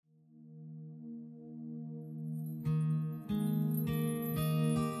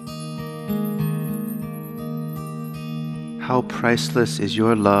How priceless is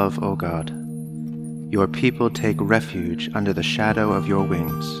your love, O God! Your people take refuge under the shadow of your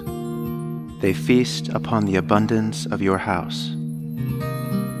wings. They feast upon the abundance of your house.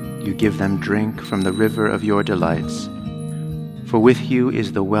 You give them drink from the river of your delights. For with you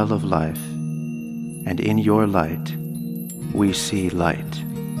is the well of life, and in your light we see light.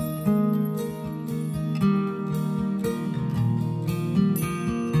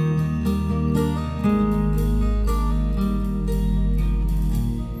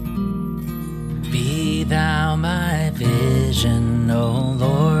 Be thou my vision, O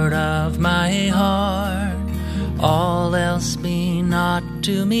Lord of my heart. All else be not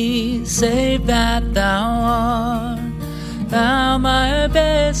to me, save that thou art. Thou my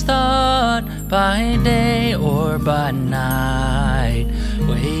best thought, by day or by night,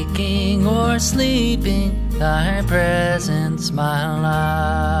 waking or sleeping, thy presence my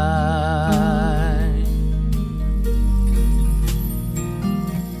light.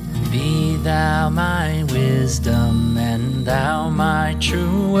 Be thou my wisdom, and thou my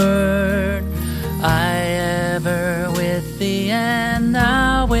true word. I ever with thee, and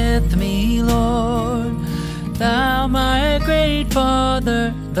thou with me, Lord. Thou my great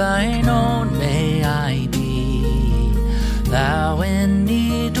Father, thine own may I be. Thou in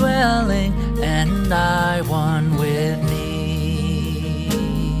me dwelling, and I one with thee.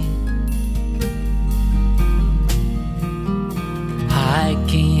 High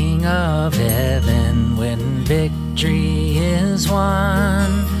King of heaven, when victory is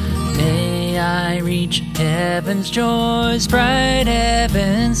won, may I reach heaven's joys, bright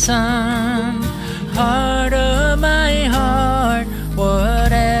heaven's sun. Heart of my heart,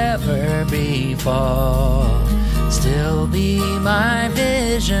 whatever befall, still be my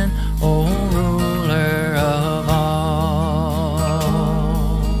vision, O ruler of all.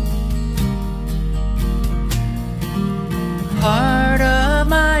 Heart of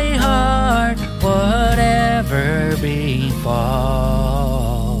my heart, whatever befall,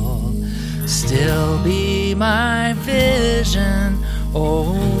 still be my vision,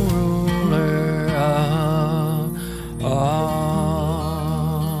 O ruler of all.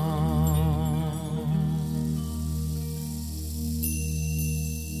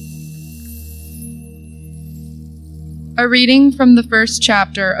 A reading from the first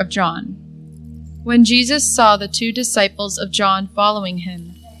chapter of John. When Jesus saw the 2 disciples of John following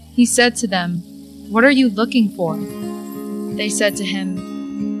him, he said to them, "What are you looking for?" They said to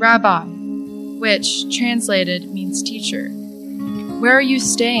him, "Rabbi," which, translated, means teacher, "where are you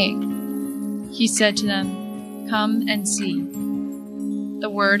staying?" He said to them, "Come and see." The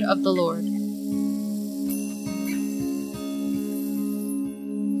word of the Lord.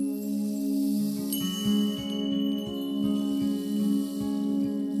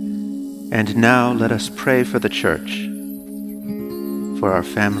 And now let us pray for the Church, for our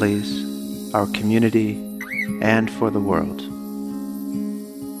families, our community, and for the world.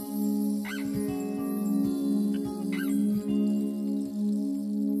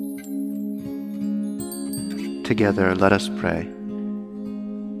 Together let us pray.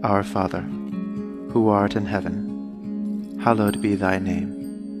 Our Father, who art in heaven, hallowed be thy name.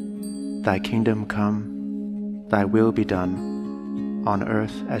 Thy kingdom come, thy will be done, on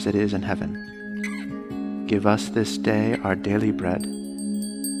earth as it is in heaven. Give us this day our daily bread,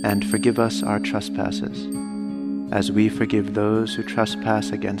 and forgive us our trespasses, as we forgive those who trespass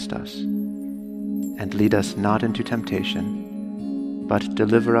against us. And lead us not into temptation, but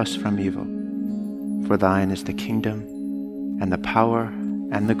deliver us from evil. For thine is the kingdom, and the power,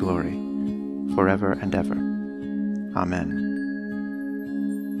 and the glory, forever and ever. Amen.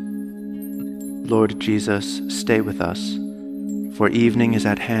 Lord Jesus, stay with us, for evening is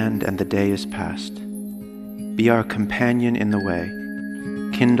at hand and the day is past. Be our companion in the way.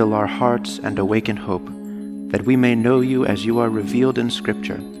 Kindle our hearts and awaken hope, that we may know you as you are revealed in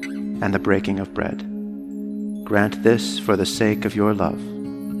Scripture and the breaking of bread. Grant this for the sake of your love.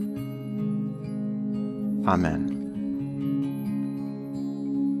 Amen.